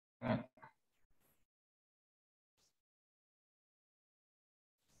All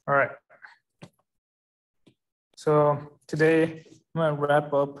right. So today I'm going to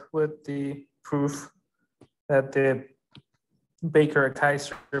wrap up with the proof that the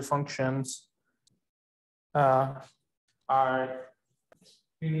Baker-Kaiser functions are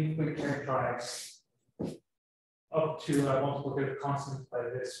uniquely characterized up to a multiplicative constant by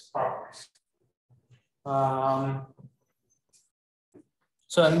this properties.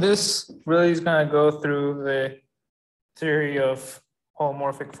 So and this really is going to go through the theory of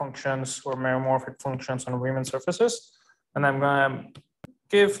holomorphic functions or meromorphic functions on Riemann surfaces. And I'm going to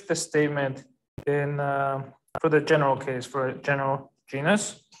give the statement in for the general case, for a general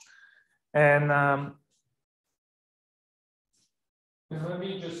genus. And let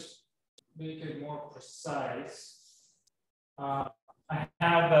me just make it more precise. I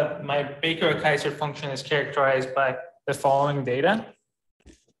have that my Baker-Kaiser function is characterized by the following data.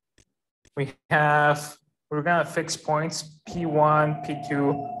 We're going to fix points P1,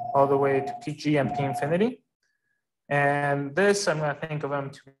 P2, all the way to PG and P infinity. And this, I'm going to think of them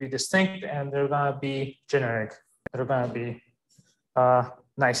to be distinct, and they're going to be generic. They're going to be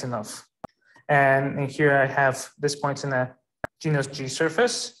nice enough. And in here, I have this points in a genus G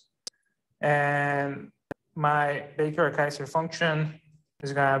surface. And my Baker-Kaiser function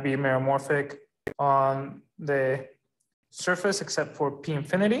is going to be meromorphic on the surface except for P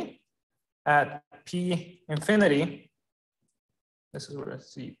infinity. At P infinity, this is where I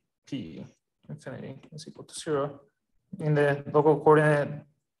see P infinity is equal to 0. In the local coordinate,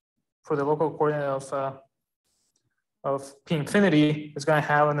 for the local coordinate of P infinity, it's going to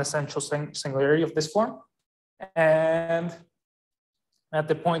have an essential singularity of this form. And at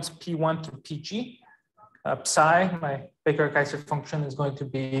the points P1 to PG, psi, my Baker-Kaiser function is going to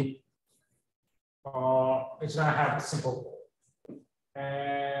be, it's going to have a simple pole.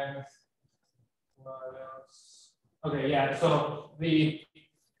 And what else? Okay, yeah, so the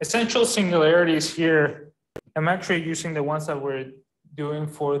essential singularities here, I'm actually using the ones that we're doing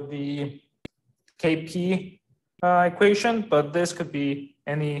for the KP equation, but this could be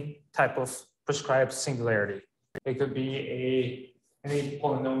any type of prescribed singularity. It could be any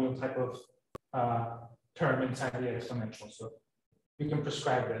polynomial type of term inside the exponential. So you can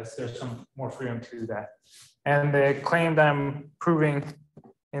prescribe this. There's some more freedom to do that. And the claim that I'm proving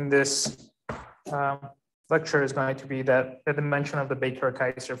in this lecture is going to be that the dimension of the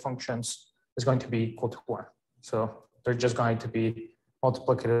Baker-Kaiser functions is going to be equal to 1. So they're just going to be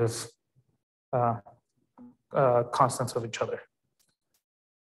multiplicative constants of each other.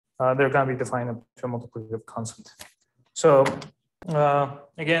 They're going to be defined into a multiplicative constant. So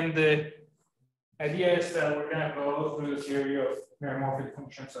again, the idea is that we're going to go through the theory of meromorphic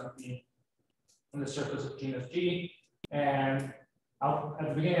functions on the surface of genus G. And at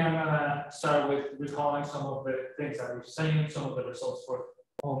the beginning, I'm going to start with recalling some of the things that we've seen, some of the results for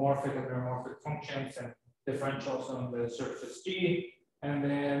holomorphic and meromorphic functions and differentials on the surface G. And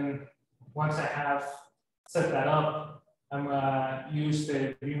then once I have set that up, I'm going to use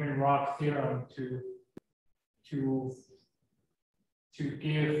the Riemann-Roch theorem to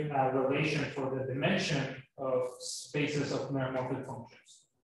give a relation for the dimension of spaces of meromorphic functions.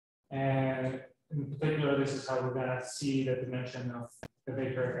 And in particular, this is how we're going to see the dimension of the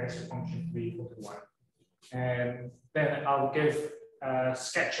Baker-Kaiser function to be equal to 1. And then I'll give a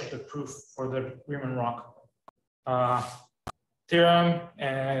sketch of the proof for the Riemann-Roch theorem.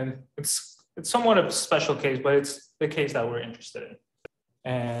 And it's somewhat of a special case, but it's the case that we're interested in.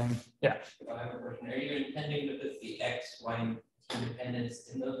 And yeah. Are you intending to put the x, y independence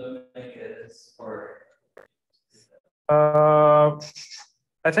in the limit is, or?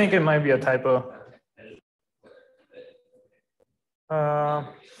 I think it might be a typo.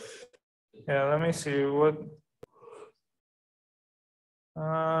 Yeah, let me see what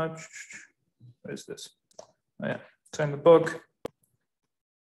is this? Oh, yeah, it's in the book.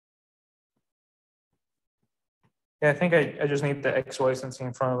 Yeah, I think I just need the x, y since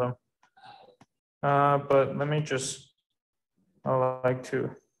in front of them. But let me just, I like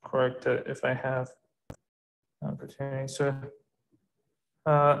to correct it if I have opportunity. So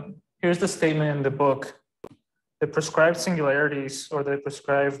here's the statement in the book. The prescribed singularities or the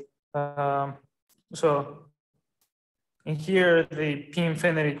prescribed, so in here, the P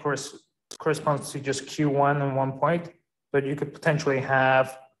infinity corresponds to just Q1 and 1 point, but you could potentially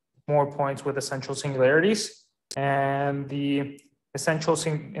have more points with essential singularities. And the essential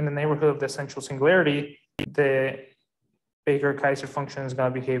in the neighborhood of the essential singularity, the Baker-Kaiser function is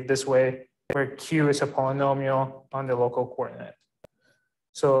going to behave this way, where Q is a polynomial on the local coordinate.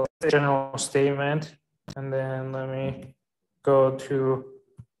 So the general statement, and then let me go to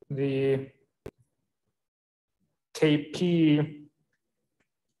the KP,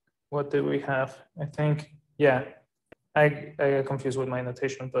 what did we have? I think, yeah, I got confused with my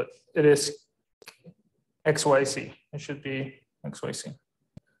notation, but it is XYZ. It should be XYZ.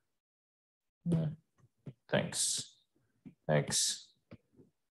 Yeah. Thanks. X,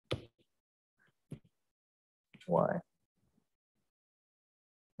 Y.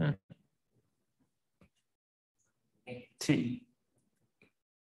 T.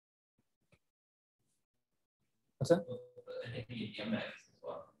 What's that?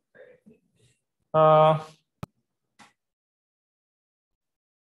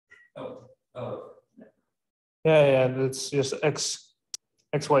 Yeah, that's just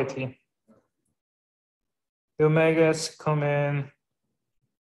XYT. The omegas come in.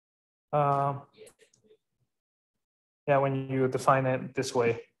 Yeah, when you define it this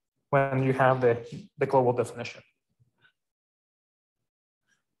way, when you have the global definition.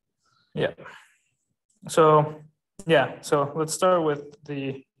 Yeah. So yeah, so let's start with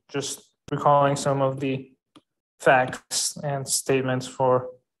just recalling some of the facts and statements for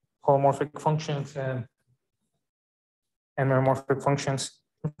holomorphic functions and meromorphic functions.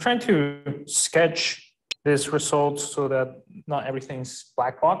 I'm trying to sketch this result so that not everything's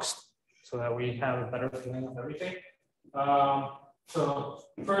black boxed, so that we have a better feeling of everything. So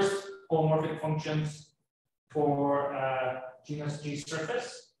first, holomorphic functions for genus G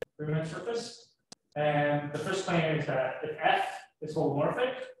surface, Riemann surface. And the first claim is that if F is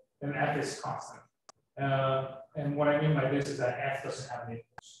holomorphic, then F is constant. And what I mean by this is that F doesn't have an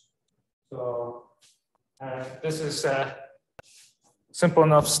equals. So this is a simple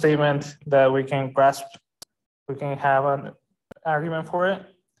enough statement that we can grasp. We can have an argument for it.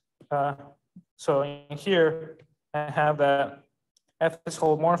 So in here, I have that F is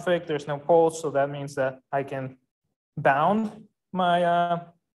holomorphic. There's no poles, so that means that I can bound my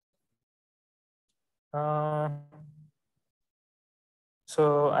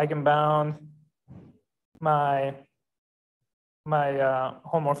so I can bound my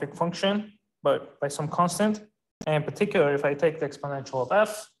homomorphic function, but by some constant. And in particular, if I take the exponential of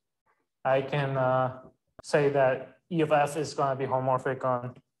f, I can say that E of f is going to be homomorphic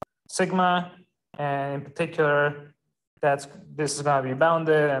on sigma, and in particular, this is going to be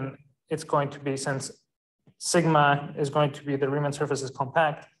bounded, and it's going to be, since sigma is going to be the Riemann surface is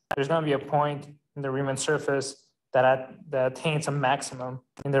compact, there's going to be a point in the Riemann surface that attains a maximum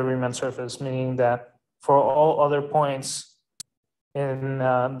in the Riemann surface, meaning that for all other points in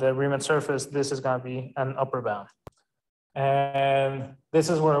the Riemann surface, this is going to be an upper bound. And this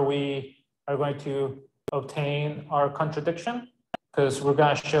is where we are going to obtain our contradiction, because we're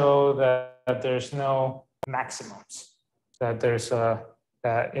going to show that there's no maximums, that there's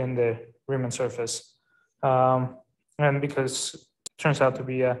in the Riemann surface. And because it turns out to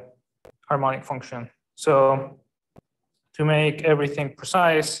be a harmonic function. So to make everything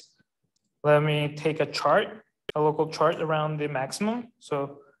precise, let me take a chart, a local chart around the maximum.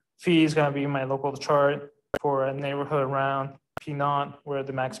 So phi is going to be my local chart for a neighborhood around P naught where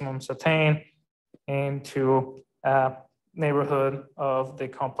the maximum is attained, into a neighborhood of the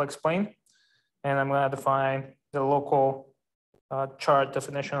complex plane. And I'm going to define the local chart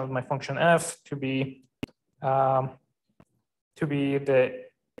definition of my function f to be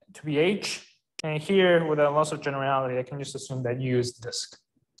h. And here, with a loss of generality, I can just assume that U is the disk.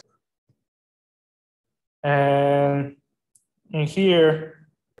 And in here,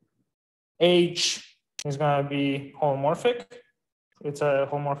 H is going to be holomorphic. It's a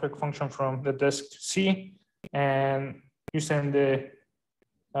holomorphic function from the disk to C. And using the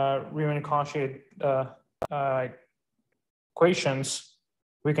Riemann-Cauchy equations,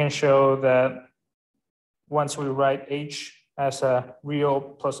 we can show that once we write H as a real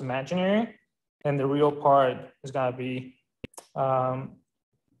plus imaginary, and the real part is going to be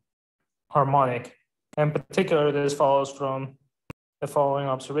harmonic. In particular, this follows from the following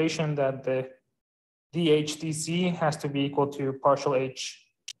observation that the dH dc has to be equal to partial h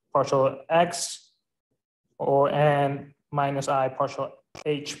partial x, or n minus I partial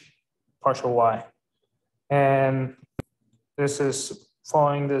h partial y. And this is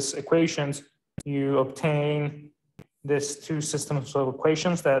following this equations, you obtain this two systems of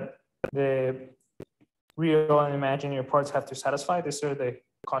equations that the real and imaginary parts have to satisfy. These are the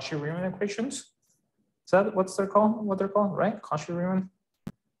Cauchy-Riemann equations. Is that what they're called, right? Cauchy-Riemann.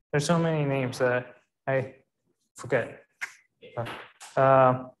 There's so many names that I forget.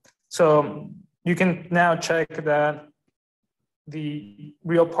 So you can now check that the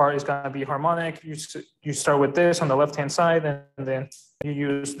real part is going to be harmonic. You start with this on the left-hand side, and then you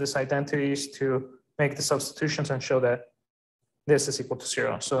use these identities to make the substitutions and show that this is equal to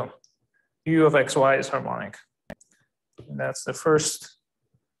 0. So u of xy is harmonic. And that's the first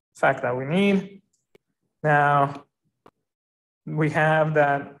fact that we need. Now, we have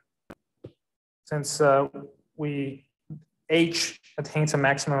that since h attains a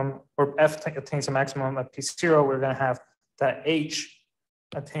maximum, or f attains a maximum at p0, we're going to have that h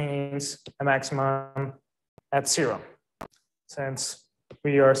attains a maximum at 0, since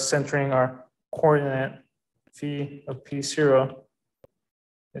we are centering our coordinate phi of p0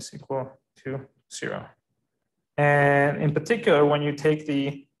 is equal to 0. And in particular, when you take the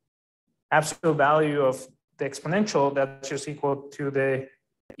absolute value of the exponential, that's just equal to the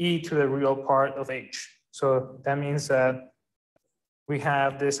e to the real part of h. So that means that we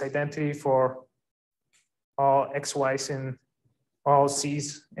have this identity for all xy's in all c's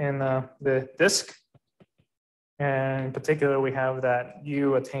in the disk. And in particular, we have that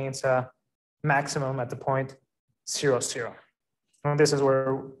u attains a maximum at the point 0, 0. And this is where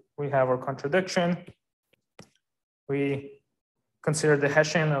we have our contradiction. We consider the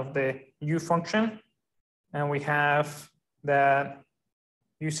Hessian of the u function, and we have that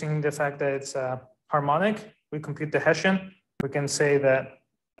using the fact that it's harmonic, we compute the Hessian. We can say that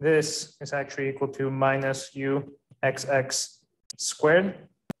this is actually equal to minus u xx squared.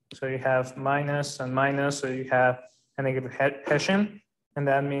 So you have minus and minus, so you have a negative Hessian, and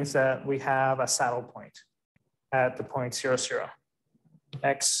that means that we have a saddle point at the point 0, 0.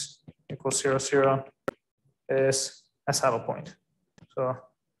 X equals 0, 0 is a saddle point. So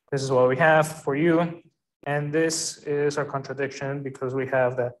this is what we have for u, and this is our contradiction because we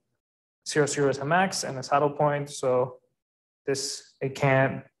have that 0, 0 is a max and a saddle point. So this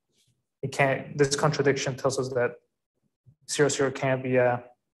this contradiction tells us that 0, 0 can't be a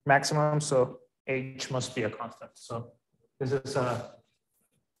maximum, so h must be a constant. So this is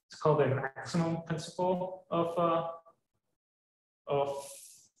it's called the maximum principle of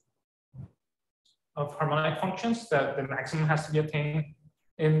harmonic functions, that the maximum has to be attained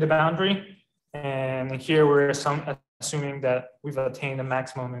in the boundary. And here we're assuming that we've attained a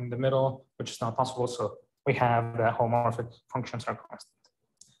maximum in the middle, which is not possible. So we have that homomorphic functions are constant.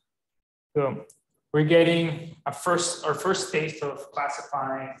 So we're getting our first taste of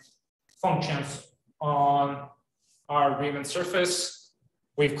classifying functions on our Riemann surface.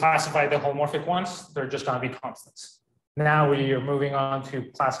 We've classified the homomorphic ones. They're just going to be constants. Now we are moving on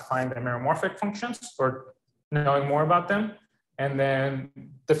to classifying the meromorphic functions, or knowing more about them, and then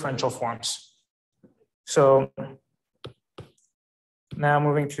differential forms. So now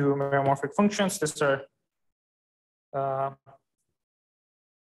moving to meromorphic functions. These are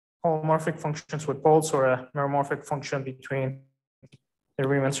homomorphic functions with poles, or a meromorphic function between the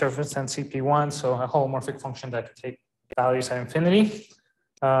Riemann surface and CP1. So a homomorphic function that could take values at infinity.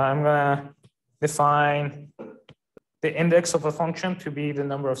 I'm going to define the index of a function to be the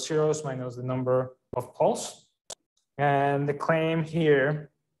number of zeros minus the number of poles. And the claim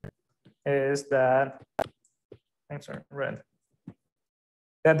here is that, thanks are red,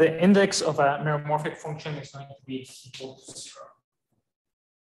 that the index of a meromorphic function is going to be equal to 0.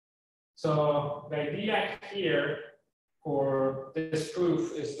 So the idea here for this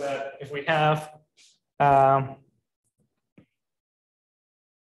proof is that if we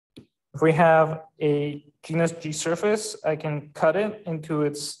have a genus G surface, I can cut it into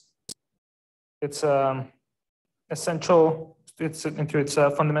its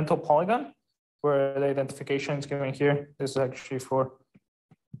fundamental polygon, where the identification is given here. This is actually for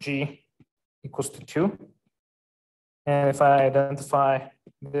G equals to 2. And if I identify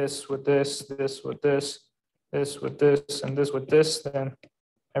this with this, this with this, this with this, and this with this, then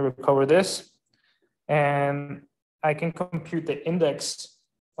I recover this. And I can compute the index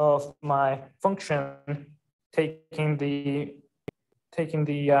of my function taking the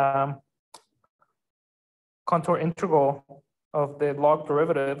contour integral of the log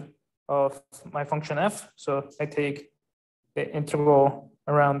derivative of my function f. So I take the integral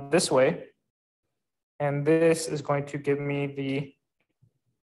around this way, and this is going to give me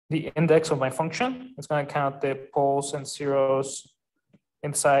the index of my function. It's going to count the poles and zeros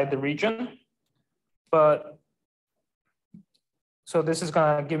inside the region. But so this is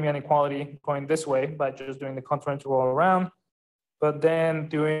going to give me an equality going this way by just doing the contour integral around. But then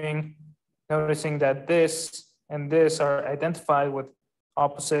noticing that this and this are identified with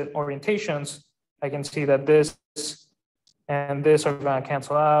opposite orientations, I can see that this and this are going to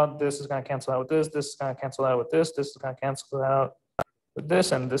cancel out. This is going to cancel out with this. This is going to cancel out with this. This is going to cancel out with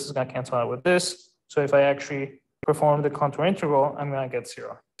this. And this is going to cancel out with this. So if I actually perform the contour integral, I'm going to get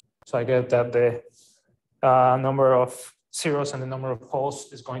 0. So I get that the number of zeros and the number of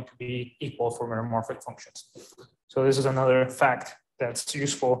poles is going to be equal for meromorphic functions. So this is another fact that's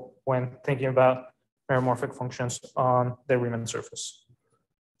useful when thinking about meromorphic functions on the Riemann surface.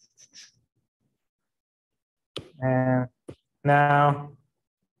 And now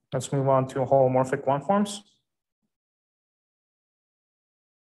let's move on to holomorphic one-forms.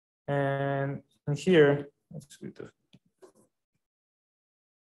 And in here, let's do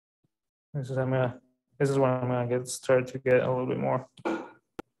this is where I'm gonna get started to get a little bit more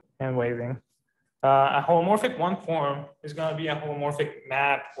hand waving. A holomorphic one-form is gonna be a holomorphic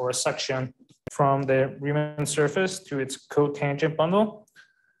map or a section from the Riemann surface to its cotangent bundle.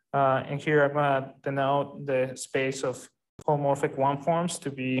 And here I'm gonna denote the space of holomorphic one-forms to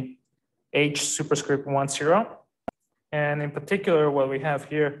be H superscript 1, 0. And in particular, what we have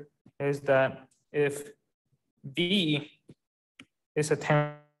here is that if V is a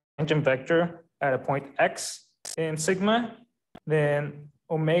tangent vector at a point X in sigma, then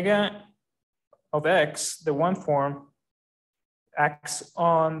omega of X, the one form, acts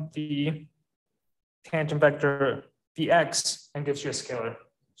on the tangent vector Vx and gives you a scalar.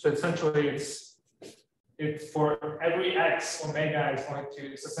 So essentially it's for every X, omega is going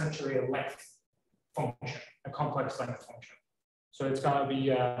to, it's essentially a length function, a complex length function. So it's going to be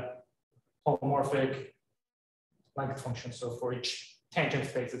a holomorphic length function. So for each tangent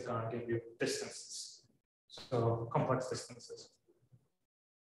space, it's going to give you distances. So complex distances.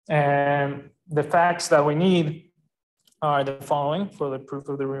 And the facts that we need are the following for the proof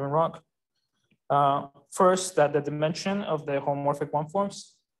of the Riemann-Roch. First, that the dimension of the holomorphic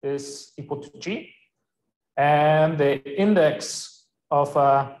one-forms is equal to G. And the index of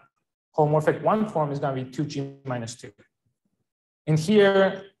a holomorphic one-form is going to be 2G minus 2. And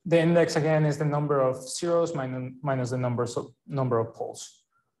here, the index again is the number of zeros minus the number of poles.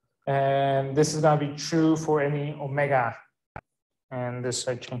 And this is going to be true for any omega. And this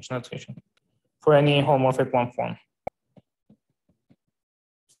I changed notation for any holomorphic one form.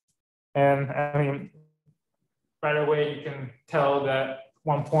 And I mean, right away you can tell that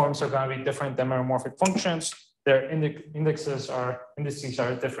one forms are going to be different than meromorphic functions. Their indices are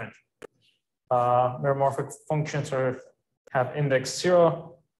different. Meromorphic functions have index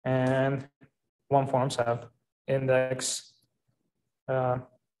 0, and one forms have index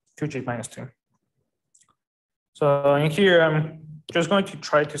 2G minus 2. So in here, I'm just going to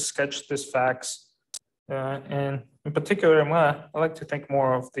try to sketch these facts. And in particular, I like to think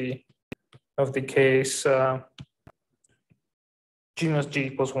more of the case G minus G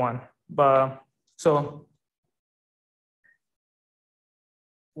equals 1. But so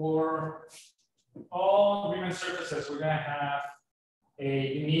for all Riemann surfaces, we're going to have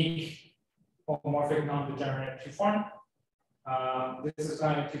a unique holomorphic non-degenerate two-form. This is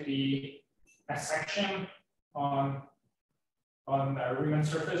going to be a section on a Riemann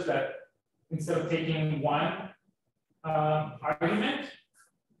surface that instead of taking one argument,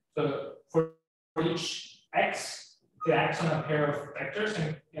 so for each x, it acts on a pair of vectors,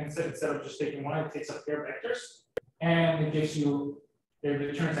 and instead of just taking one, it takes a pair of vectors, and it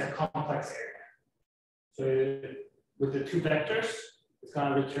returns a complex area. So with the two vectors, it's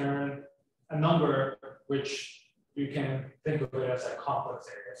going to return a number which you can think of it as a complex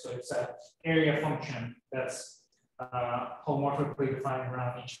area. So it's an area function that's homomorphically defined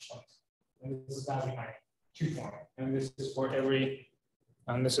around each point. And this is going to be my two form. And this is for every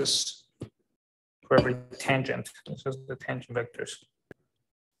tangent. This is the tangent vectors.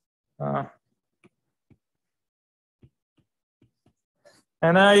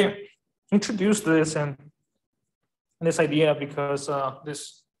 And I introduced this and this idea because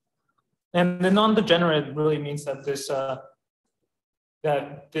and the non-degenerate really means that this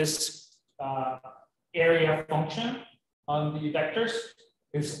area function on the vectors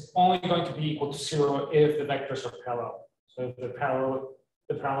is only going to be equal to 0 if the vectors are parallel. So if the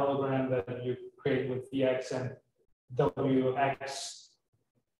parallelogram that you create with Vx and Wx,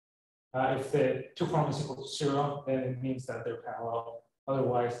 if the two form is equal to 0, then it means that they're parallel.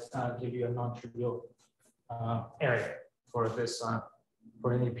 Otherwise, it's going to give you a non-trivial area for this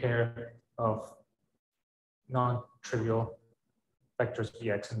for any pair of non-trivial vectors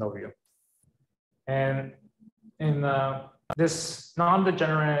Vx and W. And in this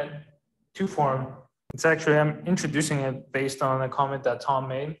non-degenerate two form, it's actually, I'm introducing it based on a comment that Tom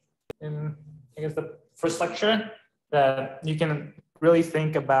made in, I guess, the first lecture, that you can really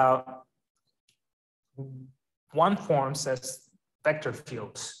think about one forms as vector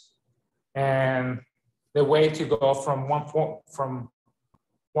fields. And the way to go from one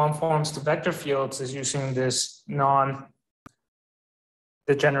forms to vector fields is using this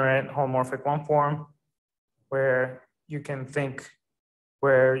non-degenerate holomorphic one form, where you can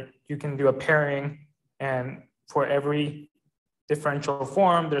do a pairing, and for every differential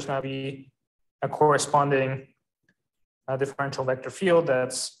form, there's going to be a corresponding differential vector field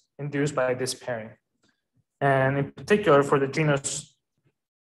that's induced by this pairing. And in particular, for the genus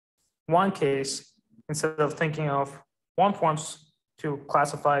 1 case, instead of thinking of 1 forms to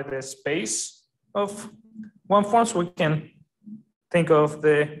classify the space of 1 forms, we can think of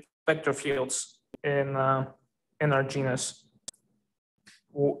the vector fields in our genus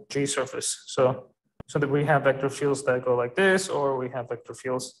G surface. So that we have vector fields that go like this, or we have vector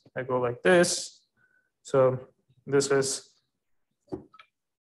fields that go like this. So this is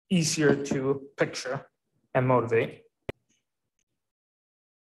easier to picture and motivate.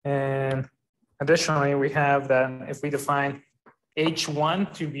 And additionally, we have that if we define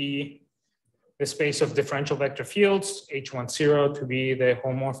H1 to be the space of differential vector fields, H10 to be the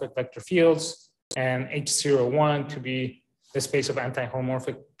homomorphic vector fields, and H01 to be the space of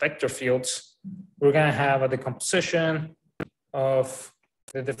anti-homomorphic vector fields, we're going to have a decomposition of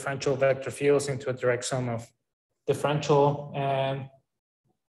the differential vector fields into a direct sum of differential and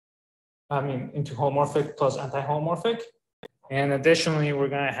into homomorphic plus anti-homomorphic. And additionally, we're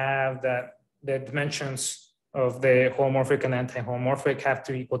going to have that the dimensions of the homomorphic and anti-homomorphic have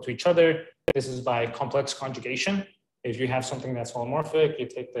to equal to each other. This is by complex conjugation. If you have something that's homomorphic, you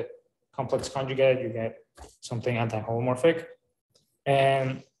take the complex conjugate, you get something anti-homomorphic.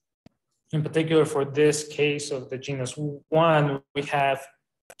 And in particular, for this case of the genus 1, we have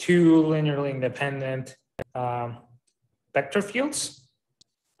 2 linearly independent vector fields.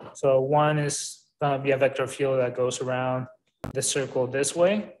 So one is going to be a vector field that goes around the circle this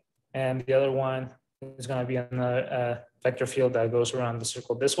way, and the other one is going to be a vector field that goes around the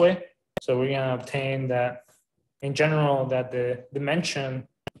circle this way. So we're going to obtain that, in general, that the dimension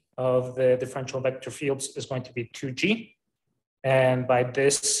of the differential vector fields is going to be 2G. And by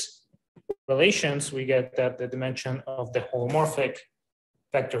this relations, we get that the dimension of the homomorphic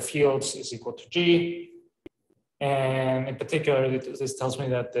vector fields is equal to G. And in particular, this tells me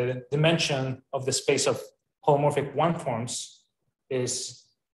that the dimension of the space of homomorphic 1 forms is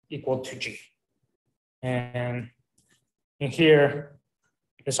equal to G. And in here,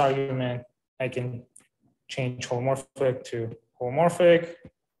 this argument, I can change homomorphic to homomorphic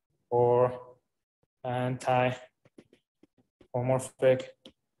or anti-homomorphic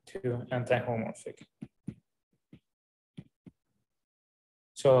to anti-homomorphic.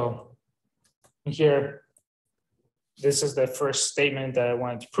 So here, this is the first statement that I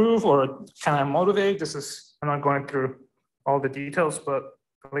wanted to prove or kind of motivate. I'm not going through all the details, but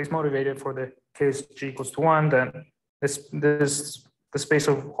at least motivated for the case G equals to 1, then the space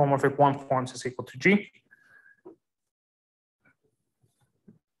of homomorphic 1 forms is equal to G.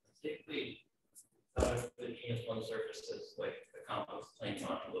 If we thought of the genus 1 surface as like the complex plane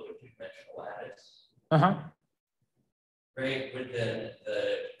module of a 2-dimensional lattice, right? Would then the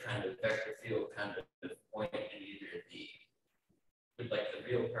kind of vector field kind of point in either would like the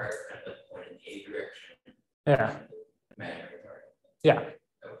real part kind of point in the A direction? Yeah. The imaginary part. Yeah.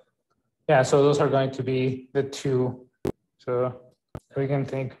 Yeah. So those are going to be the 2. So we can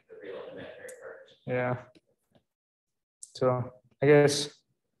think. The real and imaginary parts. Yeah. So I guess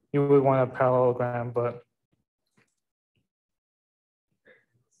you would want a parallelogram, but.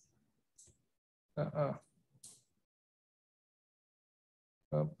 Oh,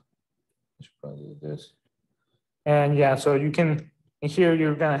 I should probably do this. And yeah, so you can, here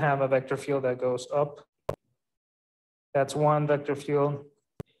you're going to have a vector field that goes up. That's one vector field.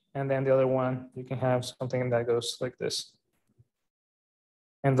 And then the other one, you can have something that goes like this.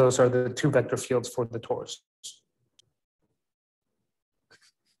 And those are the 2 vector fields for the torus.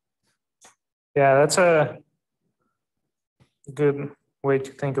 Yeah, that's a good way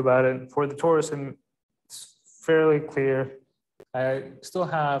to think about it. For the torus, and it's fairly clear. I still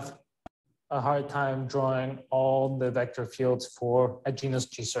have a hard time drawing all the vector fields for a genus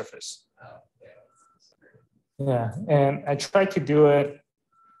G surface. Yeah, and I tried to do it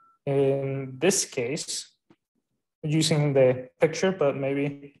in this case using the picture, but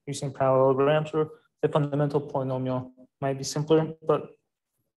maybe using parallelograms or the fundamental polynomial might be simpler, but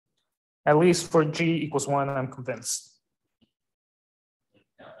at least for G equals 1, I'm convinced.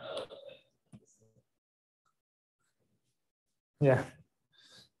 Yeah,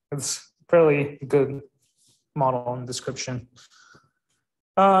 it's fairly good model and description.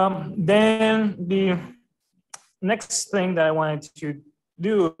 Then the next thing that I wanted to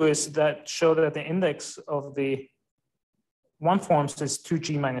do is that show that the index of the 1 forms is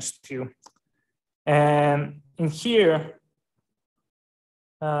 2G minus 2. And in here,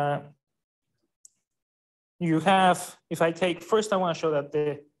 you have, if I take, first I want to show that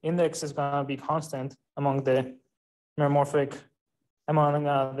the index is going to be constant among the meromorphic among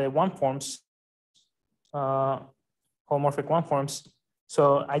the one forms, holomorphic one forms.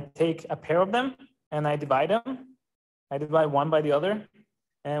 So I take a pair of them and I divide them. I divide one by the other,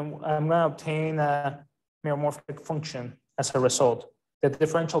 and I'm going to obtain a meromorphic function as a result. The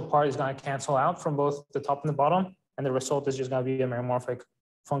differential part is going to cancel out from both the top and the bottom, and the result is just going to be a meromorphic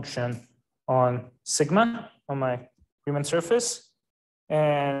function on sigma on my Riemann surface.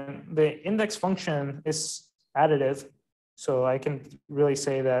 And the index function is additive. So I can really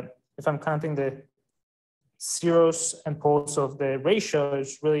say that if I'm counting the zeros and poles of the ratio,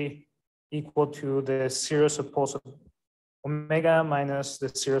 is really equal to the zeros of poles of omega minus the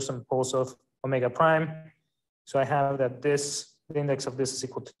zeros and poles of omega prime. So I have that this, the index of this is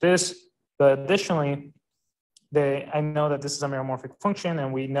equal to this. But additionally, I know that this is a meromorphic function,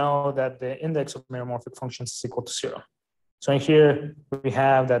 and we know that the index of meromorphic functions is equal to 0. So in here, we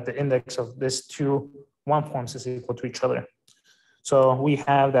have that the index of these two one forms is equal to each other. So we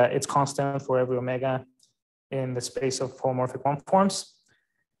have that it's constant for every omega in the space of holomorphic one forms.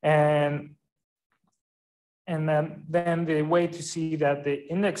 And then the way to see that the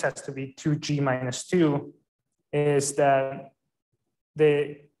index has to be 2g minus 2 is that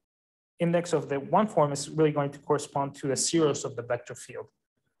the index of the one form is really going to correspond to the zeros of the vector field.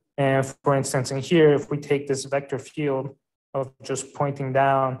 And for instance, in here, if we take this vector field of just pointing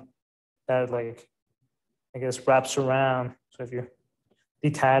down, that like, I guess, wraps around. So if you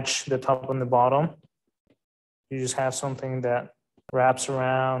detach the top and the bottom, you just have something that wraps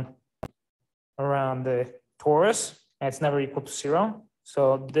around the torus, and it's never equal to 0.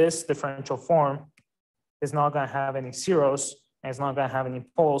 So this differential form is not going to have any zeros, and it's not going to have any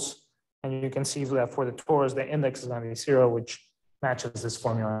poles. And you can see that for the torus, the index is going to be 0, which matches this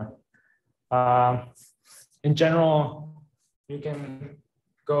formula. In general, you can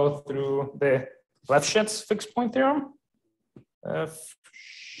go through the Lefschetz fixed point theorem. Lefschetz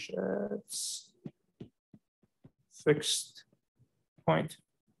fixed point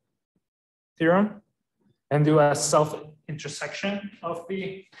theorem, and do a self-intersection of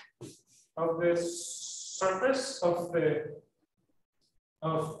the surface of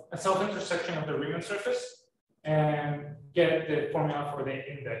a self-intersection of the Riemann surface, and get the formula for the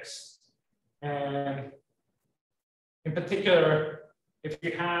index. And in particular, if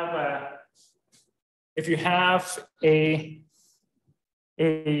you have a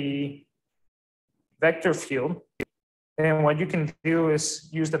vector field, then what you can do is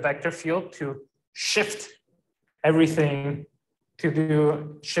use the vector field to shift everything,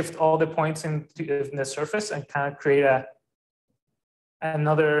 shift all the points in the surface and kind of create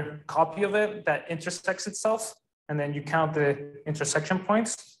another copy of it that intersects itself. And then you count the intersection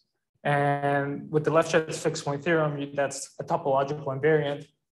points. And with the Lefschetz fixed point theorem, that's a topological invariant,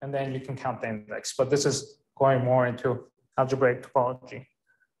 and then you can count the index. But this is going more into algebraic topology.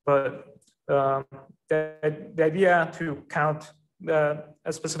 But the idea to count a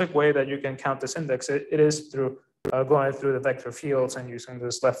specific way that you can count this index, it is through going through the vector fields and using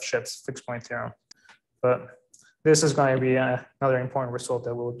this Lefschetz fixed point theorem. But this is going to be another important result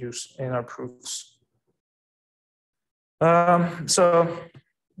that we'll use in our proofs. So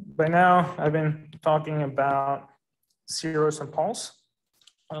by now, I've been talking about zeros and poles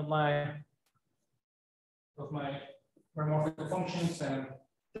of my meromorphic functions and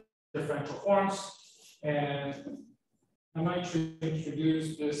differential forms. And I'm going to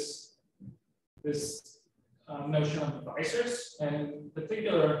introduce this notion of divisors, and in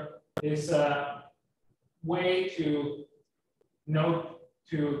particular is a way to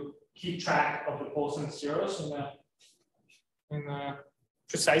keep track of the poles and zeros in a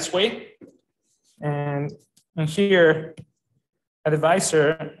precise way. And here, a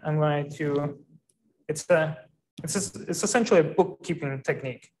divisor, I'm going to, it's essentially a bookkeeping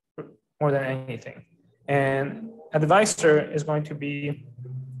technique more than anything. And a divisor is going to be,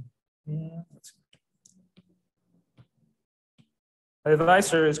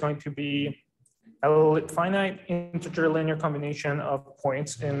 a finite integer linear combination of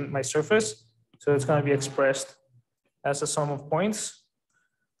points in my surface. So it's going to be expressed as a sum of points,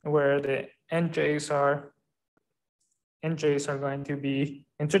 where the nj's are going to be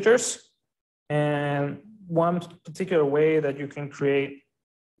integers. And one particular way that you can create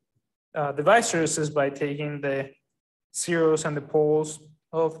divisors is by taking the zeros and the poles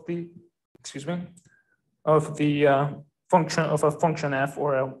of the function of a function f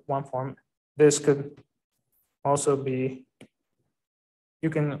or a one form. This could also be, you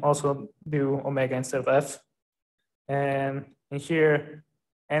can also do omega instead of f. And in here,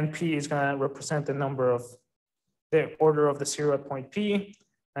 np is going to represent the order of the zero at point p.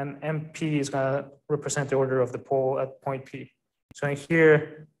 and MP is going to represent the order of the pole at point P. So in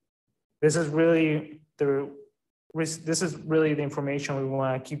here, this is really the information we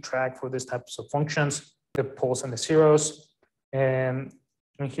want to keep track for these types of functions, the poles and the zeros. And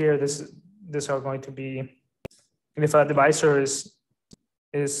in here, these are going to be, and if a divisor is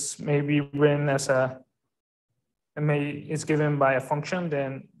maybe written as is given by a function,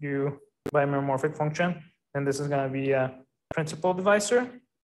 then by a meromorphic function, then this is going to be a principal divisor.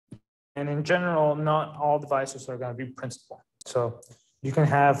 And in general, not all divisors are going to be principal. So you can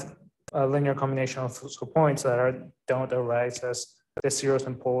have a linear combination of points that don't arise as the zeros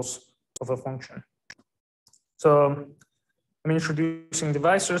and poles of a function. So I'm introducing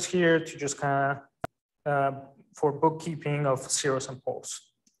divisors here to just kind of for bookkeeping of zeros and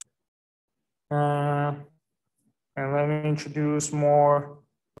poles. And let me introduce more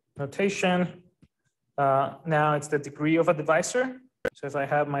notation. Now it's the degree of a divisor. So if I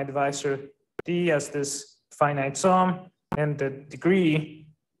have my divisor D as this finite sum, and the degree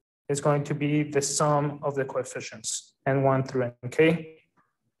is going to be the sum of the coefficients, n1 through nk.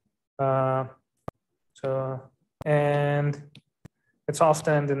 And it's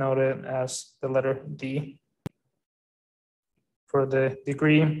often denoted as the letter D for the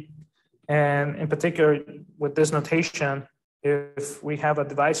degree. And in particular, with this notation, if we have a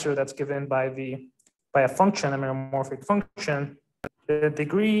divisor that's given by a function, a meromorphic function, the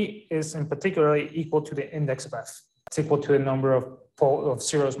degree is in particular equal to the index of f. It's equal to the number of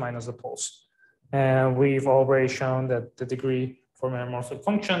zeros minus the poles. And we've already shown that the degree for meromorphic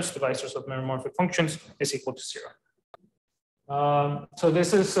functions, divisors of meromorphic functions, is equal to 0. So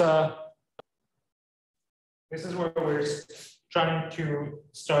this is where we're trying to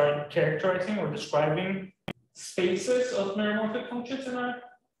start characterizing or describing spaces of meromorphic functions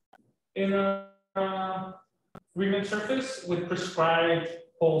in a Riemann surface with prescribed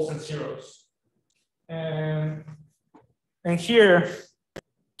poles and zeros. And here,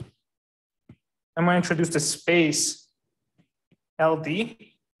 I'm going to introduce the space LD,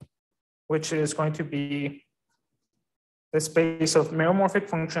 which is going to be the space of meromorphic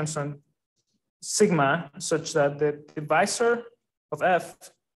functions on sigma, such that the divisor of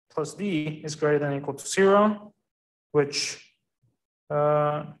f plus d is greater than or equal to 0, which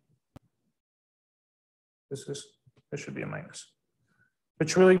this should be a minus,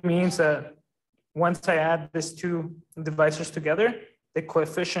 which really means that once I add these two divisors together, the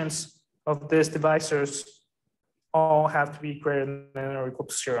coefficients of these divisors all have to be greater than or equal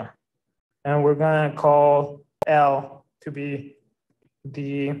to 0. And we're going to call L to be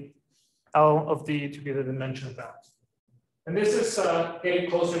the L of D to be the dimension of that. And this is getting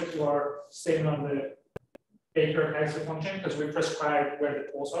closer to our statement of the Baker-Kaiser function because we prescribe where the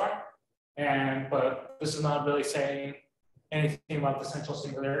poles are. But this is not really saying anything about the central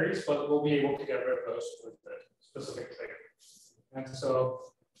singularities, but we'll be able to get rid of those with the specific trigger. And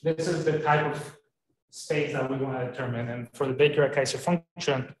so this is the type of space that we want to determine. And for the Baker-Kaiser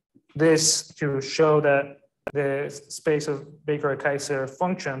function, this to show that the space of Baker-Kaiser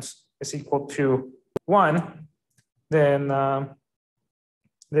functions is equal to 1, then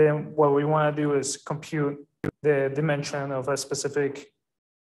what we want to do is compute the dimension of a specific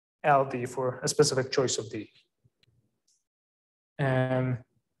LD for a specific choice of D. And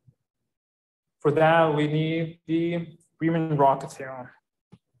for that, we need the Riemann-Roch theorem.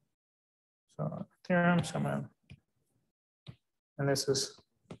 So theorem somewhere. And this is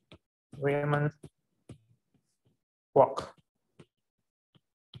Riemann-Roch.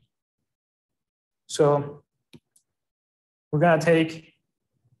 So we're going to take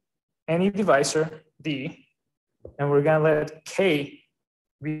any divisor D, and we're going to let K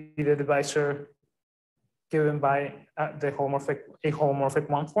be the divisor given by a holomorphic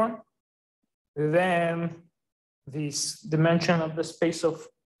one form. Then this dimension of the space of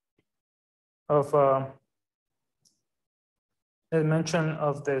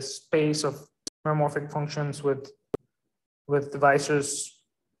meromorphic functions with divisors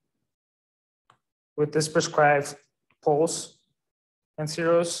with this prescribed poles and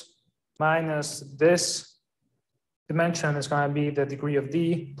zeros minus this dimension is going to be the degree of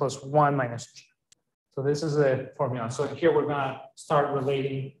D plus 1 minus G. So this is the formula. So here we're going to start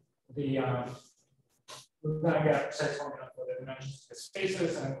relating the, we're going to get a precise formula for the dimensions of the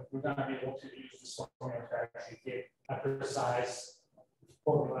spaces, and we're going to be able to use this formula to actually get a precise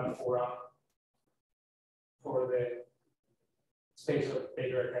formula for the space of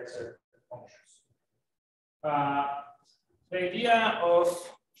Baker-Kaiser functions. The idea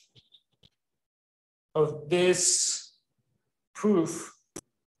of this proof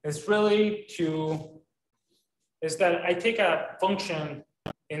is really is that I take a function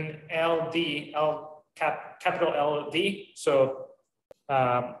in LD, capital LD, so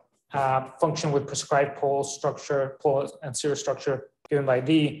function with prescribed pole structure, pole and series structure given by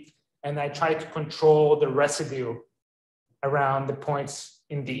D, and I try to control the residue around the points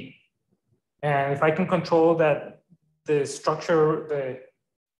in D. And if I can control that the structure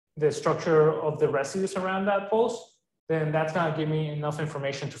of the residues around that poles, then that's gonna give me enough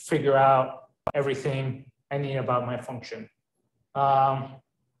information to figure out everything I need about my function.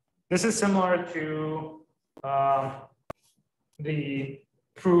 This is similar to the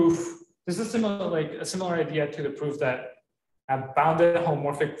proof. This is similar, like a similar idea to the proof that a bounded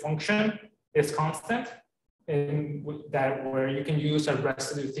homomorphic function is constant, in that where you can use a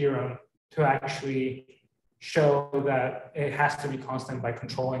residue theorem to actually show that it has to be constant by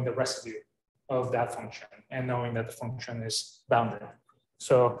controlling the residue of that function and knowing that the function is bounded.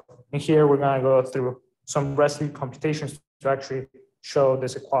 So in here, we're going to go through some residue computations to actually show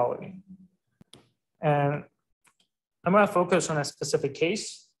this equality. And I'm going to focus on a specific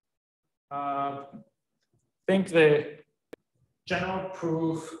case. I think the general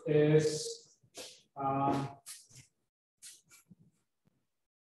proof is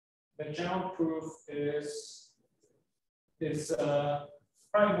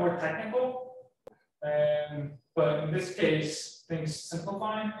probably more technical, but in this case, things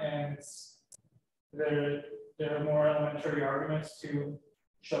simplify, and there are more elementary arguments to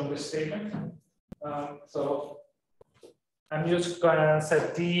show this statement. So I'm just going to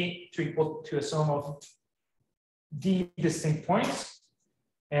set D to equal to a sum of D distinct points,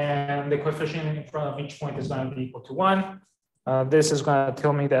 and the coefficient in front of each point is going to be equal to 1. This is going to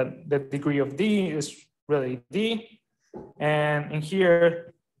tell me that the degree of D is really D. And in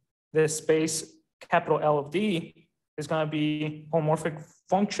here, the space capital L of D is going to be meromorphic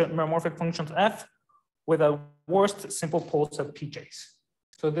functions F with a worst simple poles of PJs.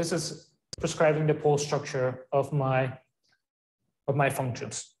 So this is prescribing the pole structure of my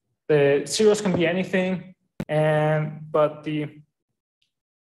functions. The zeros can be anything, but the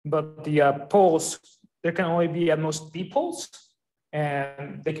poles, there can only be at most D poles,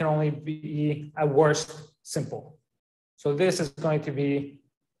 and they can only be at worst simple. So this is going to be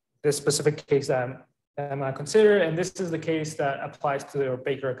the specific case that I'm going to consider, and this is the case that applies to the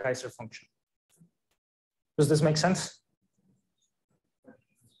Baker-Kaiser function. Does this make sense?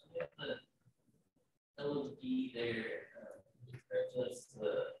 Yeah, the LD there, just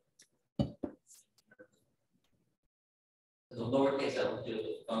the lowercase L deals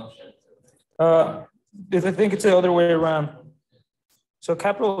with functions. I think it's the other way around. So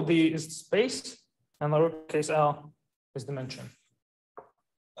capital D is space, and lowercase l is dimension.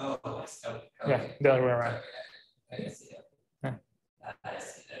 Oh, okay. Yeah, the other way around. I see that. Yeah. I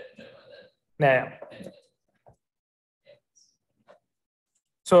see that. Yeah.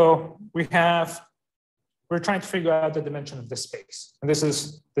 So we're trying to figure out the dimension of this space, and this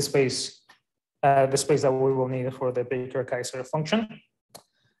is the space that we will need for the Baker-Kaiser function.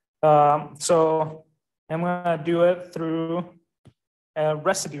 So I'm going to do it through a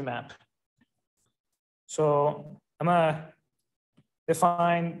residue map. So I'm going to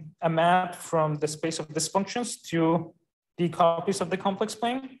define a map from the space of these functions to D copies of the complex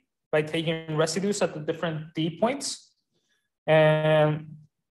plane by taking residues at the different D points. And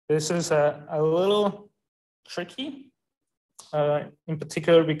this is a little tricky, in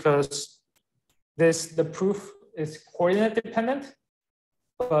particular because the proof is coordinate dependent,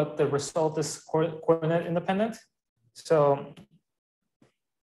 but the result is coordinate independent. So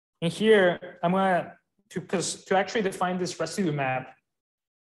in here, I'm going to actually define this residue map,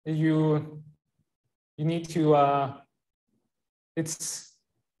 you need to, it's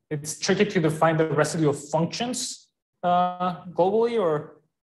tricky to define the residue of functions globally or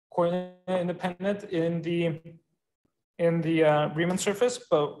coordinate independent in the Riemann surface.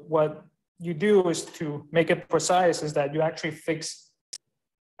 But what you do is, to make it precise, is that you actually fix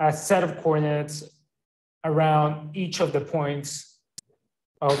a set of coordinates around each of the points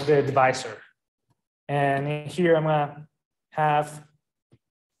of the divisor. And in here, I'm gonna have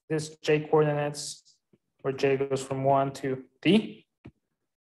this J coordinates, where J goes from 1 to D.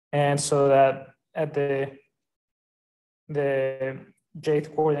 And so that at the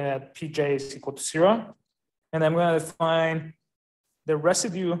Jth coordinate Pj is equal to 0. And I'm gonna define the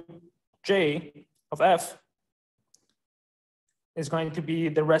residue J of F is going to be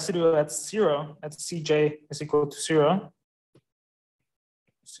the residue at 0, at Cj is equal to 0.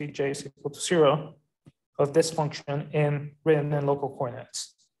 Cj is equal to 0 of this function written in local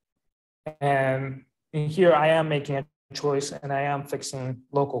coordinates. And in here, I am making a choice and I am fixing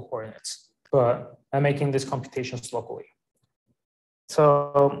local coordinates, but I'm making these computations locally.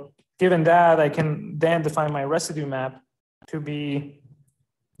 So given that, I can then define my residue map to be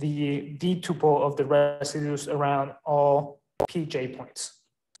the D-tuple of the residues around all Pj points.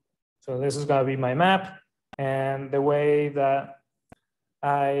 So this is going to be my map. And the way that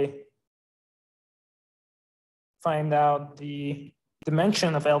I find out the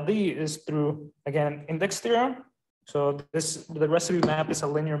dimension of LD is through, again, index theorem. So the residue map is a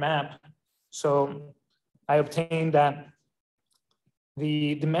linear map. So I obtain that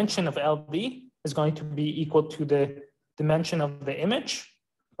the dimension of LD is going to be equal to the dimension of the image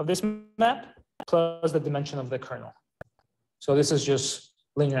of this map plus the dimension of the kernel. So this is just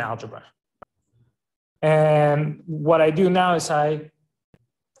linear algebra. And what I do now is I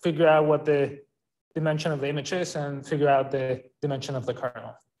figure out what the dimension of the image is and figure out the dimension of the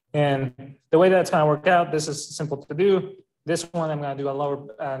kernel. And the way that's going to work out, this is simple to do. This one, I'm going to do a lower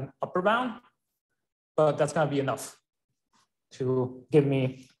and upper bound, but that's going to be enough to give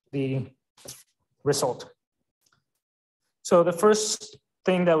me the result. So the first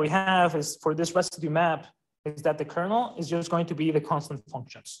thing that we have is for this residue map is that the kernel is just going to be the constant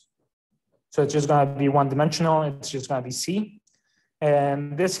functions. So it's just going to be one dimensional. It's just going to be C.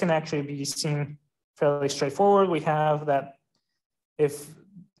 And this can actually be seen fairly straightforward. We have that if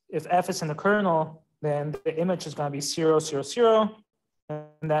F is in the kernel, then the image is going to be 0, 0, 0.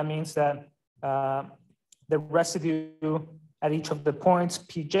 And that means that the residue at each of the points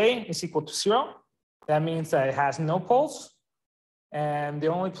Pj is equal to 0. That means that it has no poles. And the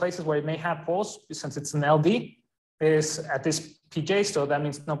only places where it may have poles, since it's an LD, is at this Pj. So that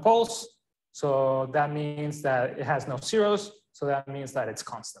means no poles. So that means that it has no zeros. So that means that it's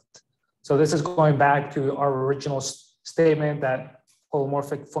constant. So this is going back to our original statement that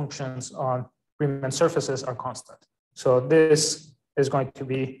holomorphic functions on Riemann surfaces are constant. So this is going to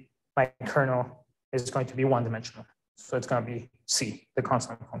be, my kernel is going to be one dimensional. So it's going to be C, the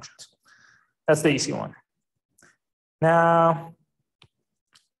constant functions. That's the easy one. Now,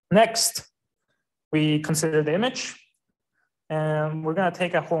 next, we consider the image. And we're going to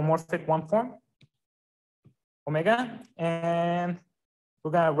take a holomorphic one form, omega, and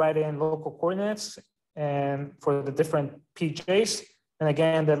we're going to write in local coordinates and for the different Pjs. And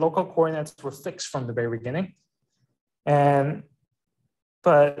again, the local coordinates were fixed from the very beginning.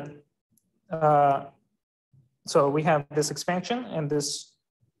 So we have this expansion and this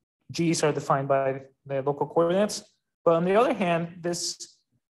G's are defined by the local coordinates. But on the other hand, this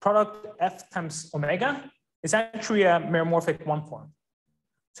product F times omega is actually a meromorphic one form.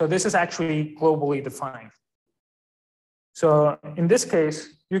 So this is actually globally defined. So in this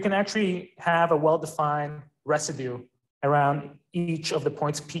case, you can actually have a well-defined residue around each of the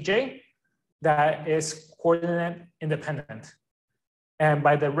points Pj that is coordinate independent. And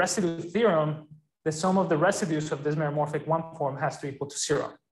by the residue theorem, the sum of the residues of this meromorphic one form has to equal to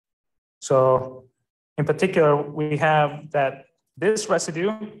 0. So in particular, we have that this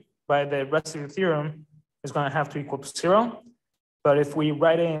residue by the residue theorem is going to have to equal to 0. But if we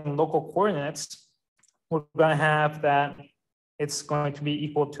write it in local coordinates, we're going to have that it's going to be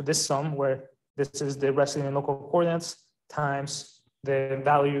equal to this sum where this is the residue in local coordinates times the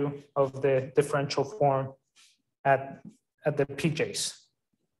value of the differential form at the Pj's.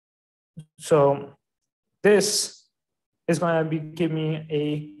 So this is going to give me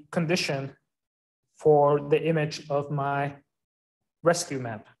a condition for the image of my residue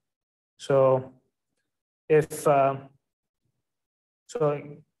map. So if so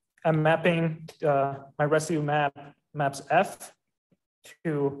I'm mapping my residue maps F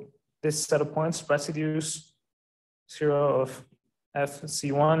to this set of points, residues 0 of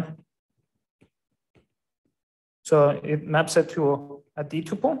FC1. So it maps it to a D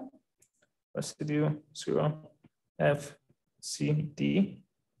tuple, residue 0 FCD.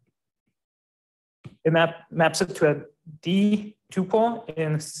 It maps it to a D tuple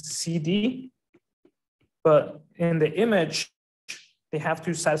in CD, but in the image, they have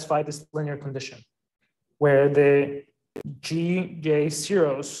to satisfy this linear condition where the Gj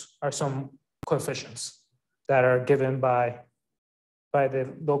zeros are some coefficients that are given by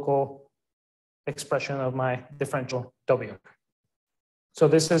the local expression of my differential W. So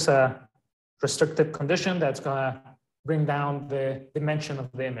this is a restrictive condition that's going to bring down the dimension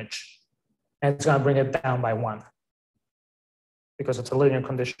of the image. And it's going to bring it down by 1 because it's a linear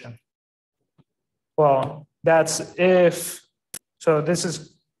condition. Well, that's if, so this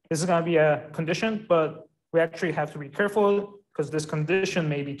is going to be a condition, but we actually have to be careful because this condition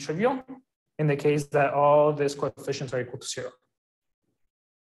may be trivial in the case that all these coefficients are equal to 0.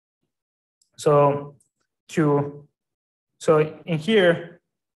 So in here,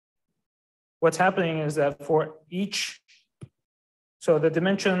 what's happening is that for each So the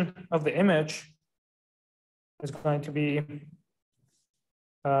dimension of the image is going to be,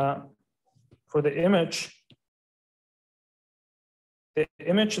 for the image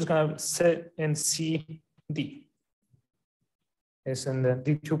is going to sit in CD. It's in the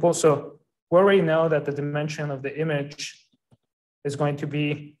D tuple. So we already know that the dimension of the image is going to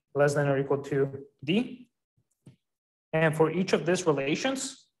be less than or equal to D. And for each of these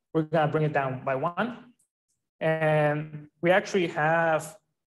relations, we're going to bring it down by 1. And we actually have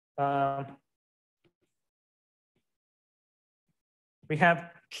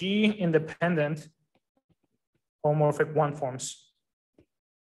G independent homomorphic 1 forms.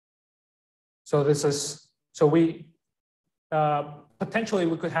 So this is, so we potentially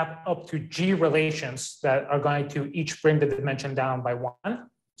we could have up to G relations that are going to each bring the dimension down by 1.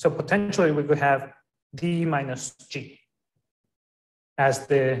 So potentially we could have D minus G as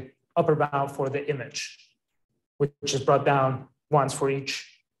the upper bound for the image, which is brought down once for each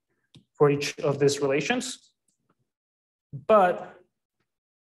of these relations. But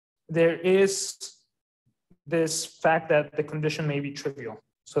there is this fact that the condition may be trivial.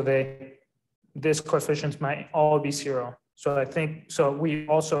 So these coefficients might all be 0. So I think, so we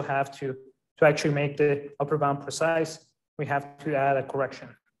also have to actually make the upper bound precise, we have to add a correction.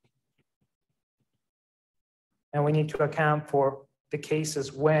 And we need to account for the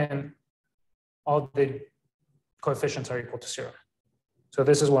cases when all the coefficients are equal to 0. So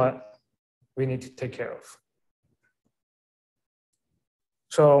this is what we need to take care of.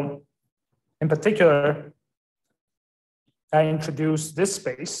 So in particular, I introduced this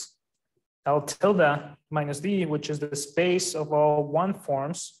space, L tilde minus D, which is the space of all 1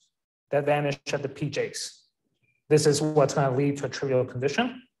 forms that vanish at the PJs. This is what's going to lead to a trivial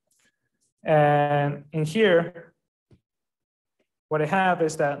condition. And in here, what I have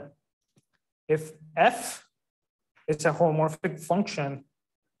is that if F is a homomorphic function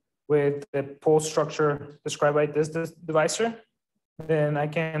with the pole structure described by this divisor, then I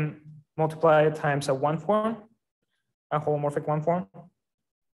can multiply it times a 1 form, a homomorphic 1 form.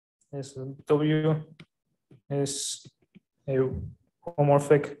 This W is a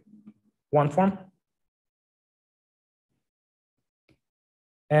homomorphic 1 form.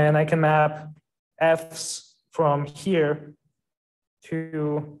 And I can map F's from here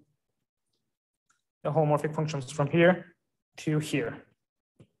to the homomorphic functions from here to here,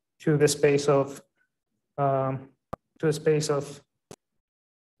 to the space of 1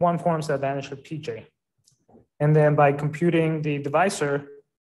 forms that vanish at PJ. And then by computing the divisor,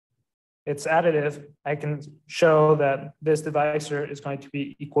 it's additive, I can show that this divisor is going to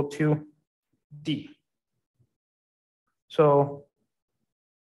be equal to D. So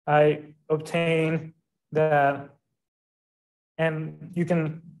I obtain that, and you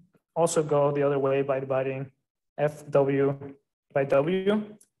can also go the other way by dividing FW by W.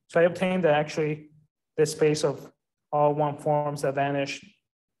 So I obtained that actually the space of all 1 forms that vanish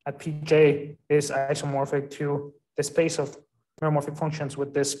at PJ is isomorphic to the space of meromorphic functions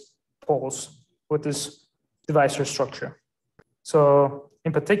with this poles, with this divisor structure. So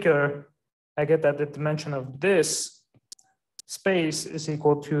in particular, I get that the dimension of this space is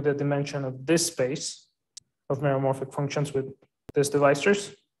equal to the dimension of this space of meromorphic functions with this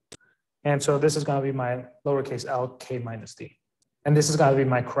divisors. And so this is going to be my lowercase l k minus d. And this is going to be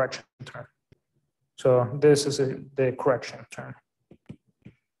my correction term. So this is the correction term.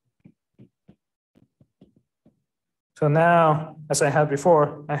 So now, as I had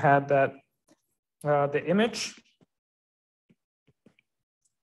before, I had that the image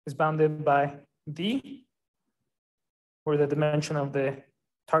is bounded by D, or the dimension of the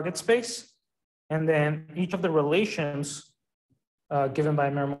target space. And then each of the relations given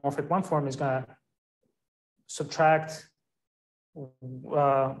by meromorphic 1 form is going to subtract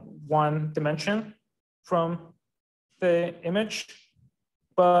 1 dimension from the image,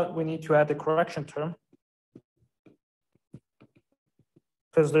 but we need to add the correction term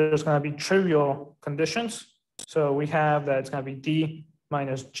because there's going to be trivial conditions. So we have that it's going to be D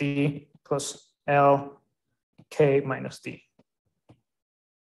minus G plus L K minus D.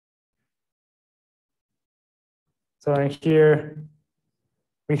 So in here,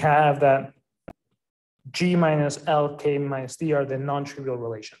 we have that G minus L K minus D are the non-trivial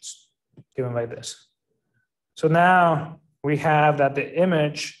relations given by this. So now we have that the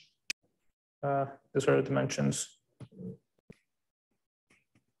image, these are the dimensions.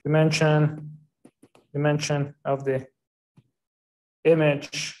 Dimension of the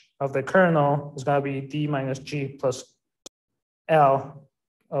image of the kernel is going to be D minus G plus L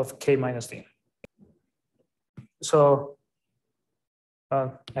of K minus D. So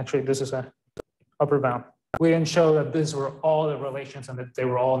actually this is a upper bound. we didn't show that these were all the relations and that they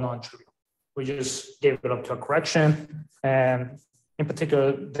were all non-trivial. We just gave it up to a correction. And in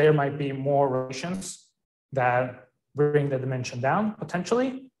particular, there might be more relations that bring the dimension down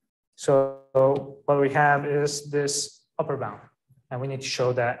potentially. So what we have is this upper bound, and we need to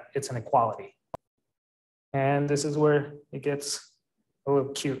show that it's an equality. And this is where it gets a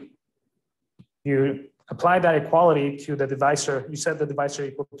little cute. You apply that equality to the divisor. You set the divisor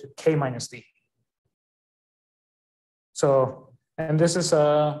equal to k minus d. So, and this is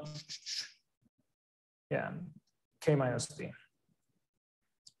k minus d.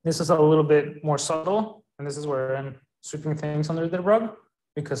 This is a little bit more subtle, and this is where I'm sweeping things under the rug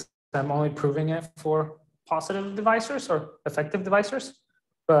because I'm only proving it for positive divisors or effective divisors.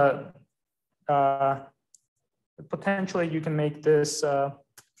 But potentially you can make this,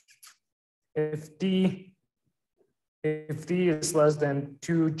 if d is less than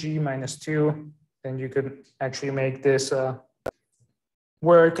 2g minus 2, then you could actually make this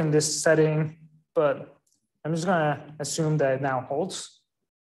work in this setting, but I'm just gonna assume that it now holds.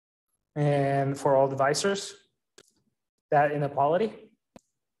 And for all divisors, that inequality.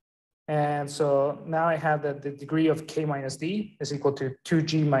 And so now I have that the degree of k minus d is equal to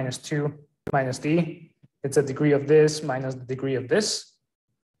 2g minus 2 minus d. It's a degree of this minus the degree of this.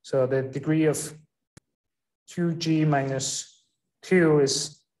 So the degree of 2g minus 2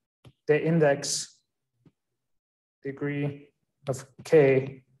 is the index degree of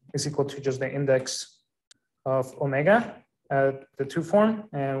k is equal to just the index of omega at the 2 form.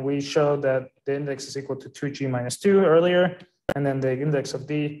 And we showed that the index is equal to 2g minus 2 earlier. And then the index of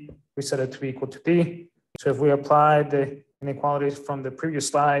d, we set it to be equal to d. So if we apply the inequalities from the previous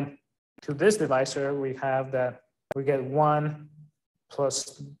slide to this divisor, we have that we get 1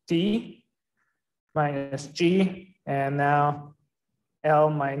 plus d minus g, and now L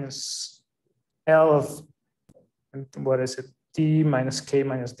minus L of, what is it, d minus k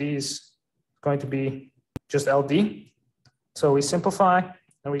minus d is going to be just LD. So we simplify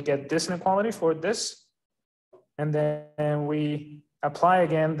and we get this inequality for this. And then we apply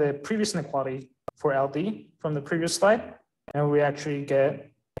again the previous inequality for LD from the previous slide. And we actually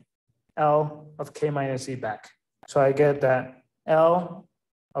get L of k minus d back. So I get that L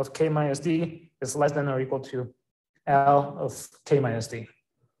of k minus d is less than or equal to L of k minus d.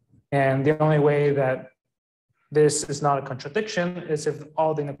 And the only way that this is not a contradiction is if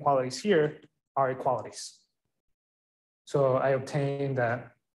all the inequalities here are equalities. So I obtain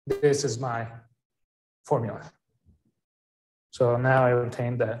that this is my formula. So now I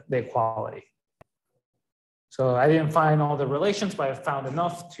obtained the equality. So I didn't find all the relations, but I found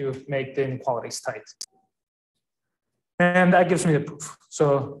enough to make the inequalities tight. And that gives me the proof.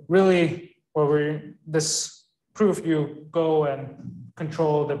 So really, this proof, you go and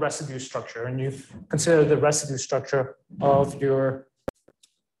control the residue structure, and you consider the residue structure of your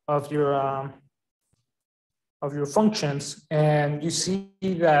functions, and you see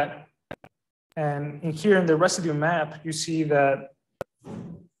that, and here in the residue map, you see that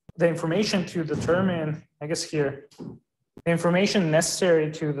the information to determine, I guess here, the information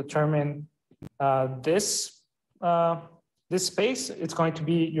necessary to determine this space, it's going to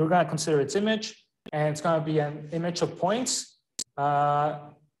be, you're going to consider its image, and it's going to be an image of points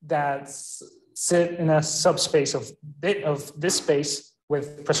that sit in a subspace of this space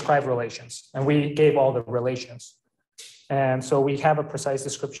with prescribed relations. And we gave all the relations. And so we have a precise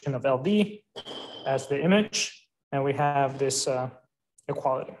description of LD as the image, and we have this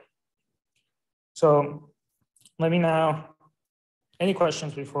equality. So let me now, any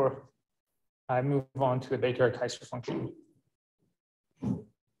questions before I move on to the Baker-Kaiser function?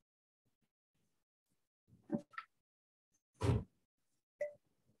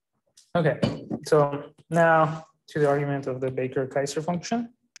 Okay, so now to the argument of the Baker-Kaiser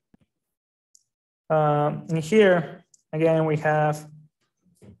function. In here, again, we have,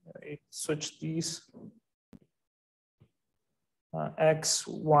 switch these, x,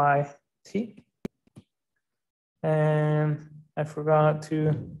 y, t. And I forgot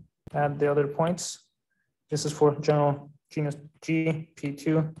to add the other points. This is for general genus G,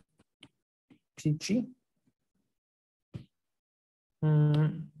 P2, PG.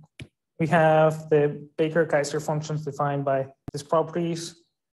 We have the Baker-Kaiser functions defined by these properties.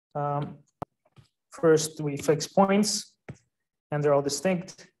 First, we fix points, and they're all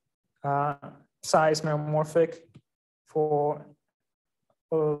distinct. Psi is meromorphic for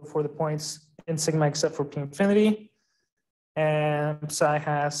the points in sigma except for p infinity. And psi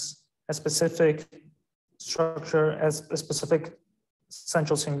has a specific structure as a specific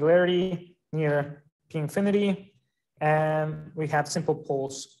central singularity near p infinity. And we have simple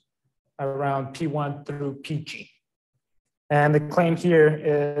poles around P1 through PG. And the claim here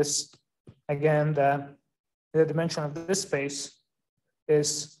is, again, that the dimension of this space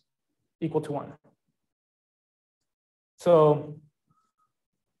is equal to 1. So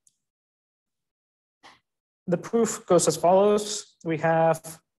the proof goes as follows. We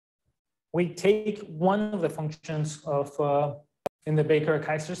take one of the functions of in the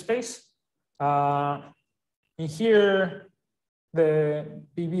Baker-Kaiser space. Here, the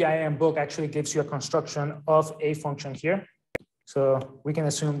BBIM book actually gives you a construction of a function here. So we can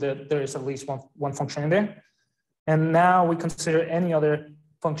assume that there is at least one function in there. And now we consider any other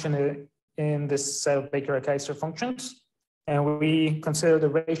function in this set of Baker-Kaiser functions. And we consider the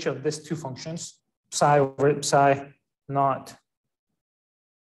ratio of these two functions, psi over psi naught.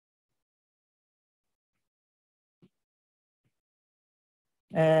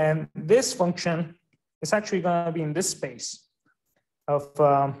 And this function is actually going to be in this space of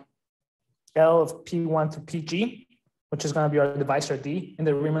L of P1 to PG, which is going to be our divisor D in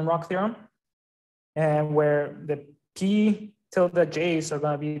the Riemann-Roch theorem, and where the P tilde J's are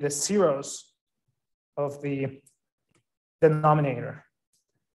going to be the zeros of the denominator.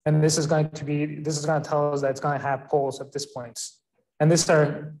 And this is going to tell us that it's going to have poles at this point. And these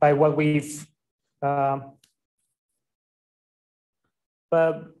are by what we've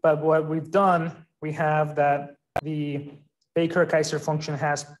but what we've done, we have that the Baker-Kaiser function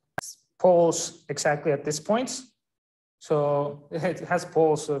has poles exactly at this point. So it has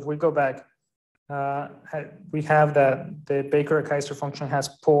poles. So if we go back, we have that the Baker-Kaiser function has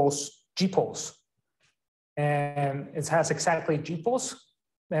poles, g-poles. And it has exactly g-poles.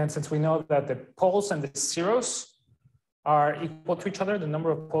 And since we know that the poles and the zeros are equal to each other, the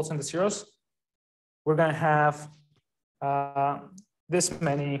number of poles and the zeros, we're going to have this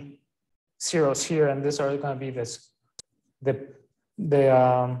many zeros here, and these are going to be these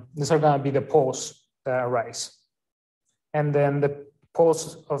are going to be the poles that arise, and then the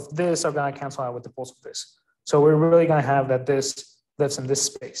poles of this are going to cancel out with the poles of this. So we're really going to have that this lives in this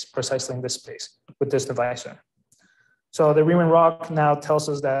space, precisely in this space with this divisor. So the Riemann-Roch now tells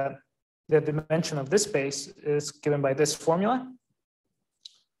us that the dimension of this space is given by this formula,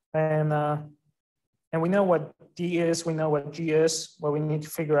 and we know what D is, we know what G is. What we need to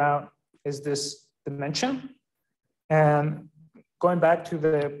figure out is this dimension. And going back to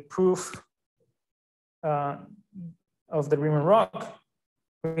the proof of the Riemann-Roch,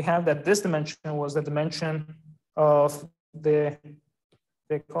 we have that this dimension was the dimension of they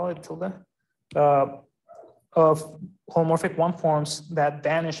call it tilde, of holomorphic one forms that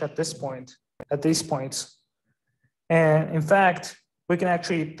vanish at this point, at these points. And in fact, we can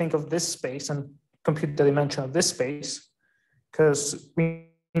actually think of this space and compute the dimension of this space, because we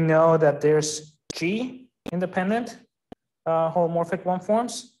know that there's G independent holomorphic one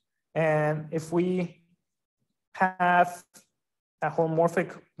forms. And if we have a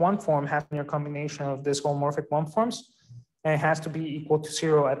holomorphic one form having a combination of this holomorphic one forms, and it has to be equal to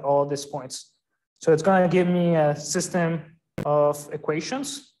 0 at all these points. So it's going to give me a system of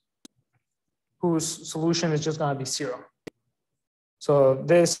equations whose solution is just going to be 0. So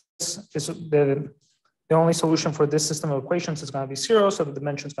this is the only solution for this system of equations is going to be 0. So the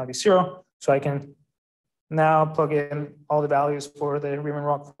dimension is going to be 0. So I can now plug in all the values for the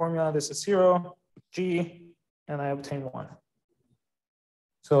Riemann-Roch formula. This is 0, G, and I obtain 1.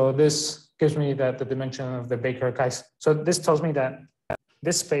 So this gives me that the dimension of the Baker-Kaiser. So this tells me that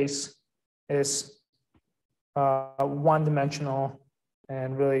this space is one-dimensional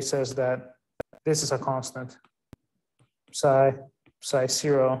and really says that this is a constant. Psi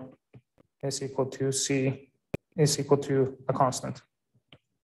 0 is equal to C is equal to a constant.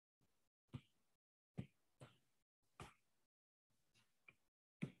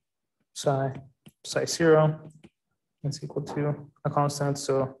 Psi 0 is equal to a constant,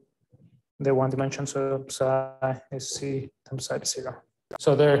 so they're one dimension, so psi is C times psi 0.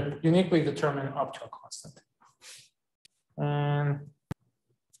 So they're uniquely determined up to a constant. And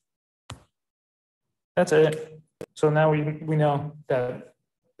that's it. So now we know that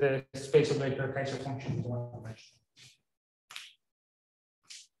the space of Baker-Kaiser function is one dimension.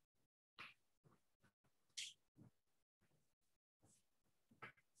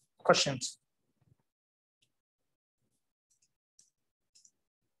 Questions?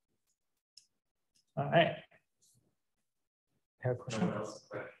 All right. I have a question.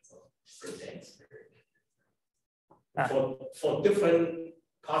 For different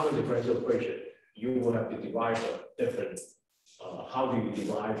partial differential equation, you will have to divide the different. How do you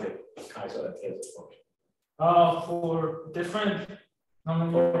divide the Kaiser and tensor function? For different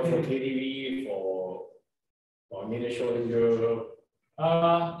for KDV, for linear Schrodinger,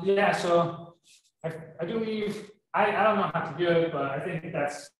 Yeah, so I believe, I don't know how to do it, but I think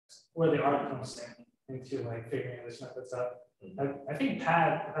that's where the art comes in, into like figuring this methods out. I think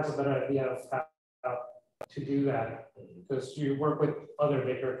Pat has a better idea of how to do that, because you work with other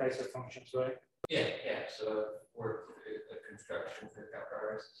Baker-Kaiser functions, right? Yeah. So I've worked through the construction for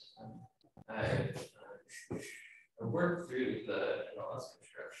Capra system. I worked through the NLS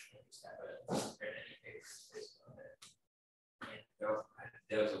construction. I just haven't written any papers based on it. And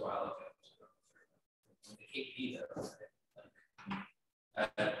that was a while ago. So the KP though.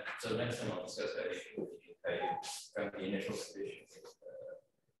 So next time I'll discuss that issue with you, from the initial solution.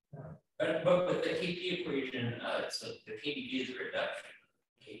 But with the KP equation, so the KP is a reduction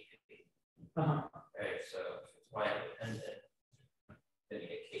of KP. Right, so if it's y independent, then you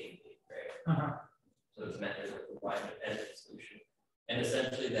get KP, right? So it's meant as a y independent solution. And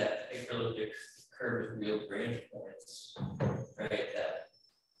essentially that elliptic curve is real range points, right? That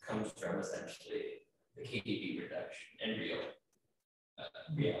comes from essentially the KP reduction and real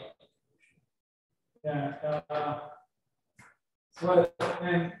reality. Yeah. But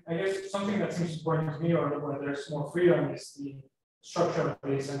and I guess something that seems important to me, or where there's more freedom, is the structure of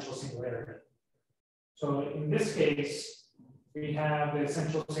the essential singularity. So in this case, we have the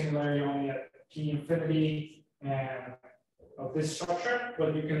essential singularity only at P infinity and of this structure,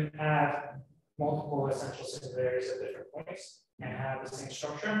 but you can add multiple essential singularities at different points and have the same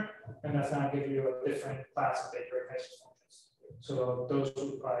structure, and that's going to give you a different class of Baker-Kaiser functions. So those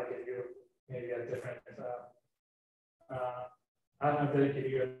would probably give you maybe a different, I don't know if they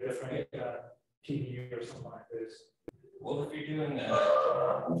give you a different PDU or something like this. Well, if you're doing the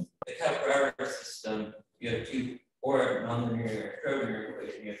Capra system, you have two, or nonlinear Schrodinger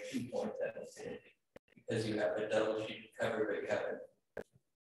equation, you have 2 points at infinity, because you have a double sheet cover, but you have an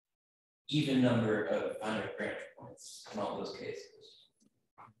even number of finite branch points in all those cases.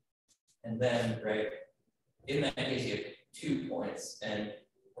 And then, right, in that case, you have 2 points, and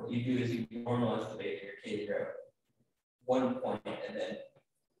what you do is you normalize the Baker K0 1 point, and then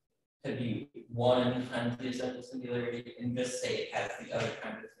to be 1 times the essential singularity, and just say it has the other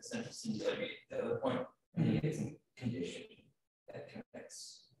kind of essential singularity at the other point, and you get some condition that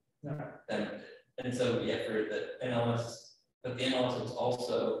connects them. And so, yeah, for the NLS, but the NLS is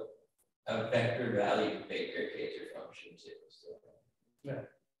also a vector value Baker-Kaiser function too. So yeah,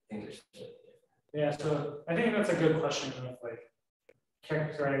 things are still different. Yeah, so I think that's a good question of like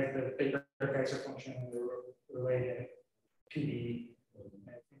characterize the Baker-Kaiser function and the related PDE.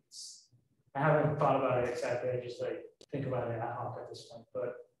 I haven't thought about it exactly. I just like think about it ad hoc at this point.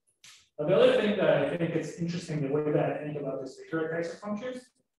 But the other thing that I think is interesting, the way that I think about this Baker-Kaiser functions,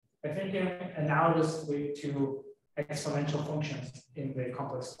 I think in analogously to exponential functions in the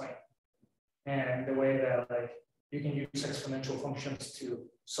complex plane, and the way that like you can use exponential functions to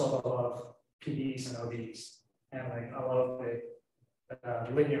solve a lot of PDEs and ODEs, and like a lot of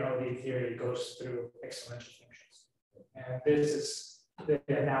the linear ODE theory goes through exponential functions. And this is the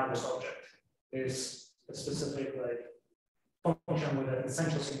analogous object. Is a specific like function with an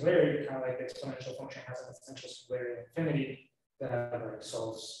essential singularity, kind of like the exponential function has an essential singularity infinity that like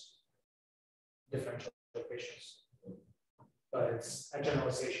solves differential equations. But it's a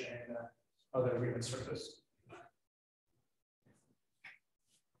generalization in other Riemann surface.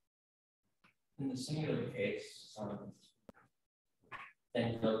 In the singular case,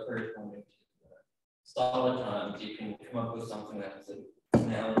 and the corresponding solitons, you can come up with something that's an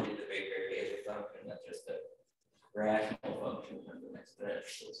analogy to the Baker-Kaiser function. That's just a rational function of the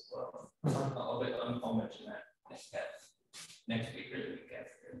exponential as well. I'll mention that next week or the week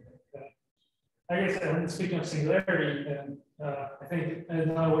after. I guess speaking of singularity, then I think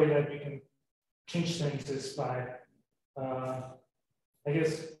another way that we can change things is by, I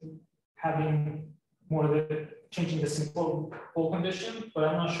guess, having more the changing the simple pole condition, but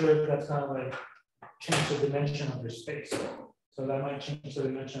I'm not sure if that's kind of like change the dimension of your space. So that might change the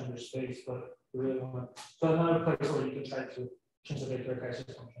dimension of your space, but we really want to. So another place where you can try to change the Baker-Kaiser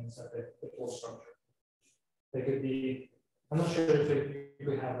functions at the pole structure. They could be, I'm not sure if you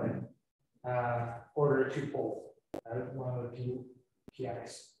could have like order 2 pole at one of the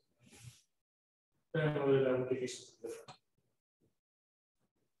PIs. Then whether that would give you something different.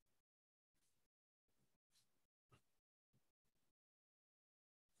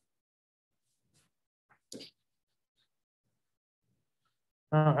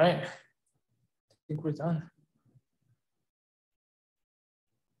 All right, I think we're done.